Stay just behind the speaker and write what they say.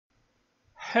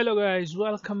Hello guys,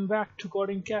 welcome back to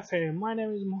Coding Cafe. My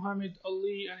name is Muhammad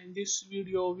Ali, and in this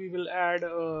video we will add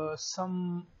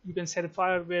some, you can say,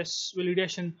 firebase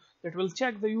validation that will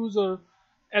check the user.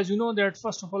 As you know that,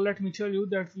 first of all, let me tell you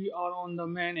that we are on the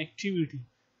main activity,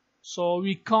 so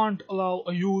we can't allow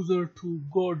a user to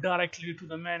go directly to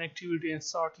the main activity and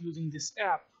start using this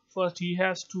app. First he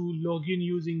has to log in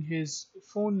using his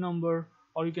phone number,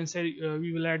 or you can say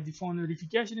we will add the phone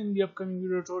verification in the upcoming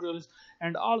video tutorials.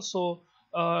 And also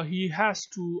he has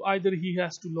to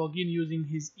log in using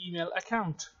his email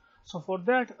account. So for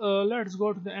that, let's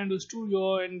go to the Android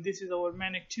Studio, and this is our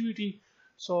main activity.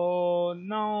 So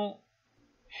now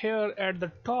here at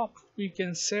the top we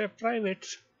can say private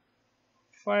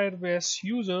firebase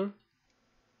user,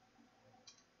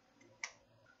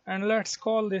 and let's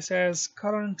call this as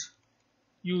current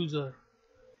user.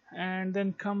 And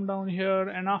then come down here,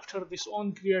 and after this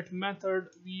onCreate method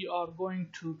we are going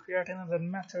to create another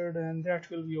method, and that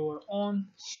will be our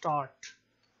onStart.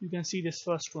 You can see this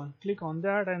first one, click on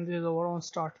that, and this is our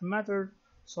onStart method.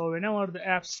 So whenever the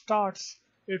app starts,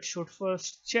 it should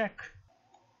first check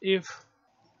if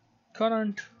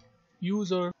current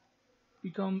user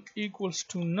become equals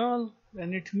to null,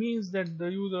 then it means that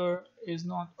the user is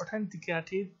not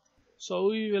authenticated. So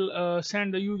we will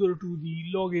send the user to the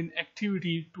login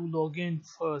activity to log in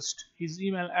first, his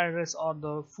email address or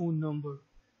the phone number.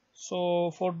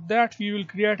 So for that we will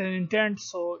create an intent,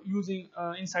 so using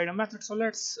inside a method. So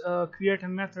let's create a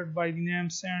method by the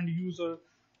name send user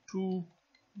to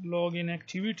login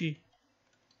activity.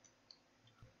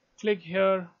 Click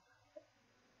here,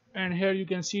 and here you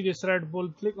can see this red bull.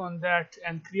 Click on that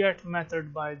and create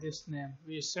method by this name.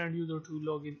 We send user to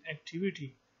login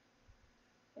activity.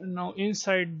 And now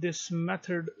inside this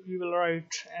method we will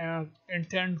write an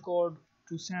intent code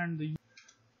to send the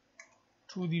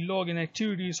to the login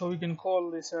activity. So we can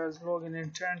call this as login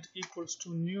intent equals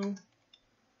to new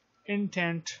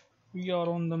intent. We are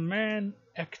on the main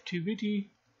activity,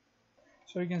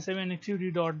 so we can say main activity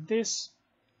dot this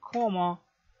comma,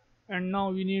 and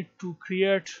now we need to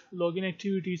create login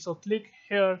activity. So click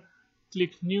here,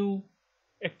 click new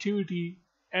activity,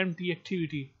 empty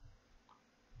activity,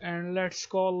 and let's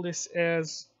call this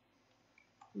as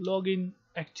login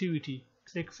activity.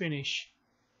 Click finish.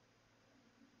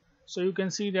 So you can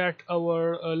see that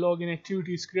our login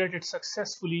activity is created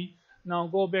successfully. Now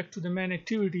go back to the main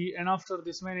activity, and after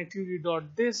this main activity dot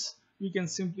this we can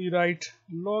simply write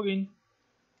login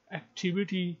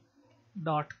activity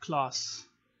dot class,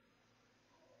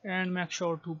 and make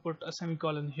sure to put a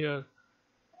semicolon here,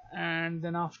 and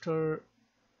then after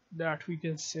that we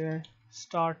can say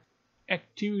start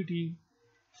activity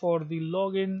for the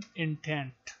login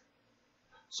intent.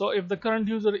 So if the current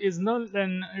user is null,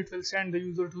 then it will send the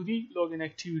user to the login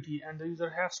activity and the user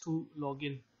has to log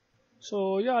in.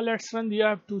 So yeah, let's run the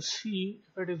app to see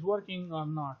if it is working or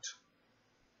not.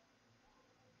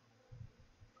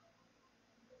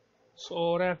 So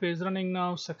our app is running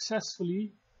now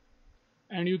successfully,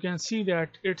 and you can see that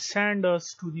it sent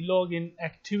us to the login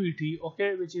activity,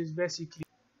 okay, which is basically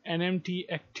an empty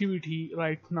activity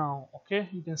right now. Okay,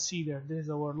 you can see that this is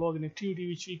our login activity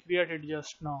which we created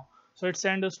just now. So it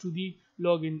sent us to the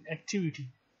login activity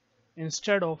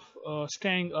instead of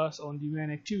staying us on the main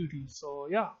activity. So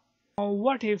yeah, now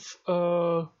what if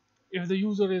the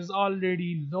user is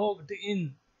already logged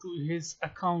in to his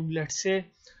account, let's say,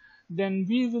 then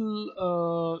we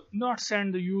will not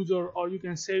send the user, or you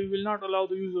can say we will not allow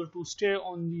the user to stay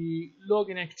on the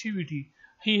login activity.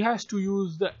 He has to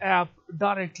use the app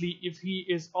directly if he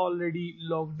is already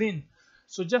logged in.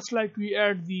 So just like we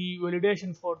add the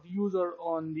validation for the user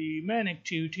on the main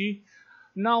activity,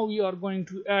 now we are going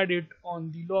to add it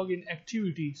on the login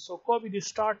activity. So copy the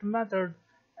start method,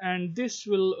 and this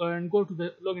will and go to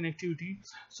the login activity.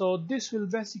 So this will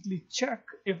basically check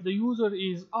if the user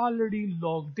is already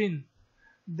logged in,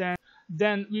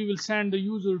 then we will send the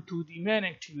user to the main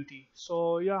activity.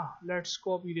 So yeah, let's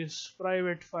copy this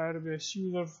private firebase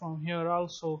user from here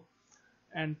also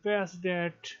and paste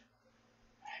that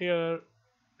here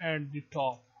at the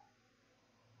top.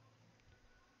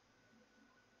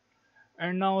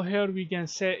 And now here we can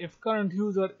say if current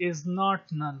user is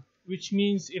not null, which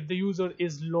means if the user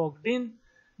is logged in,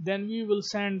 then we will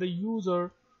send the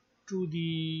user to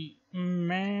the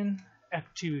main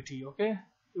activity. Okay,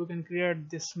 you can create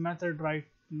this method right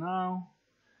now,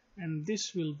 and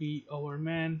this will be our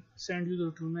main send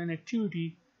user to main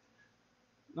activity.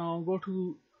 Now go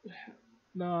to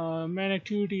the main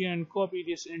activity and copy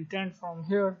this intent from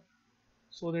here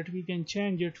so that we can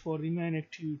change it for the main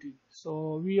activity.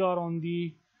 So we are on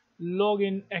the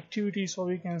login activity, so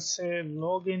we can say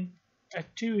login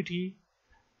activity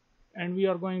and we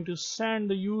are going to send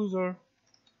the user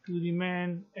to the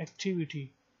main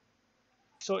activity.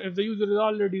 So if the user is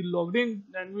already logged in,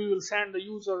 then we will send the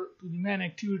user to the main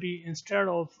activity instead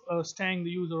of staying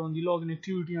the user on the login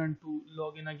activity and to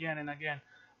log in again and again.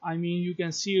 I mean, you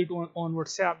can see it on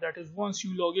WhatsApp, that is, once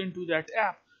you log into that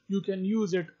app, you can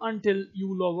use it until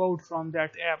you log out from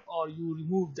that app or you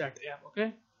remove that app.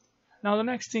 Okay. Now the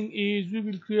next thing is we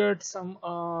will create some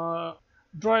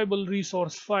drawable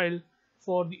resource file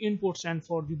for the inputs and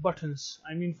for the buttons,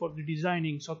 I mean for the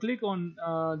designing. So click on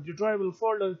the drawable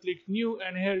folder, click new,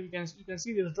 and here you can see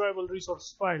this drawable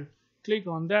resource file. Click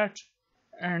on that,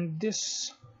 and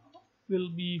this will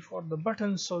be for the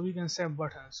buttons, so we can save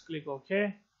buttons. Click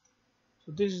OK.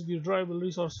 So this is the drawable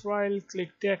resource file. Click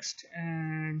text,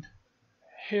 and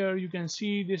here you can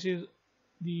see this is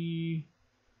the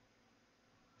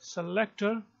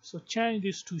selector, so change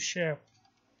this to shape,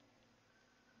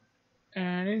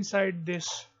 and inside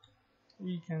this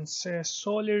we can say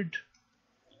solid.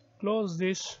 Close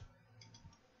this,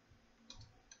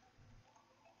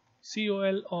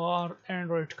 COLOR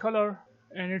Android color,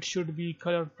 and it should be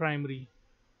color primary.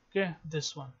 Okay,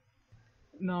 this one.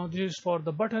 Now this is for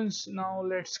the buttons. Now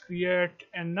let's create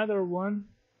another one,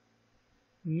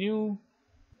 new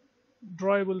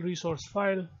drawable resource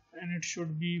file, and it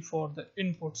should be for the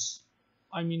inputs,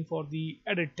 I mean for the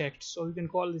edit text. So you can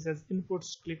call this as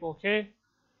inputs. Click OK.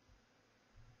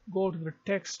 Go to the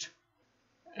text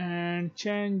and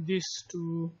change this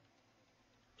to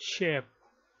shape,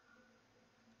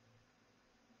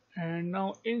 and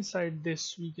now inside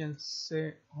this we can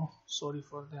say, oh sorry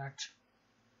for that,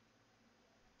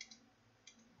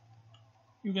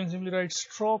 you can simply write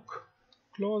stroke.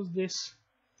 Close this.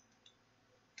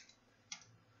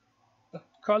 The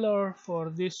color for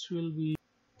this will be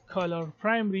color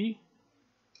primary.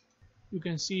 You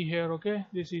can see here, okay,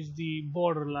 this is the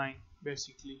border line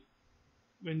basically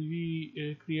when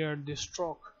we create this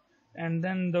stroke, and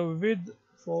then the width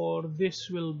for this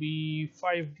will be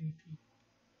 5 dp.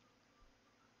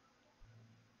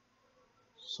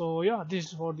 So yeah, this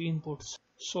is for the inputs.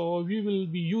 So we will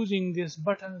be using these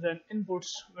buttons and inputs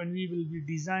when we will be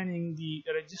designing the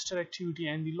register activity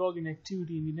and the login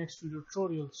activity in the next video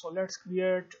tutorial. So let's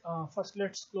create, first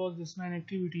let's close this main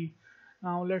activity.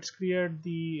 Now let's create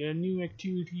the new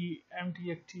activity,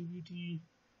 empty activity,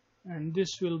 and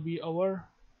this will be our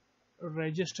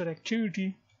register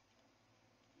activity.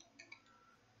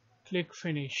 Click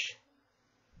finish.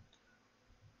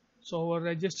 So our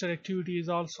register activity is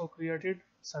also created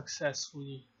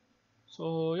successfully.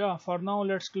 So yeah, for now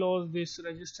let's close this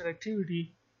register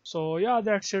activity. So yeah,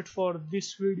 that's it for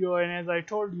this video, and as I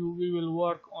told you, we will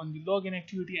work on the login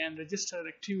activity and register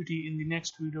activity in the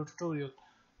next video tutorial.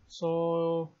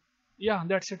 So yeah,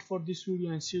 that's it for this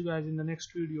video, and see you guys in the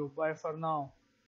next video. Bye for now.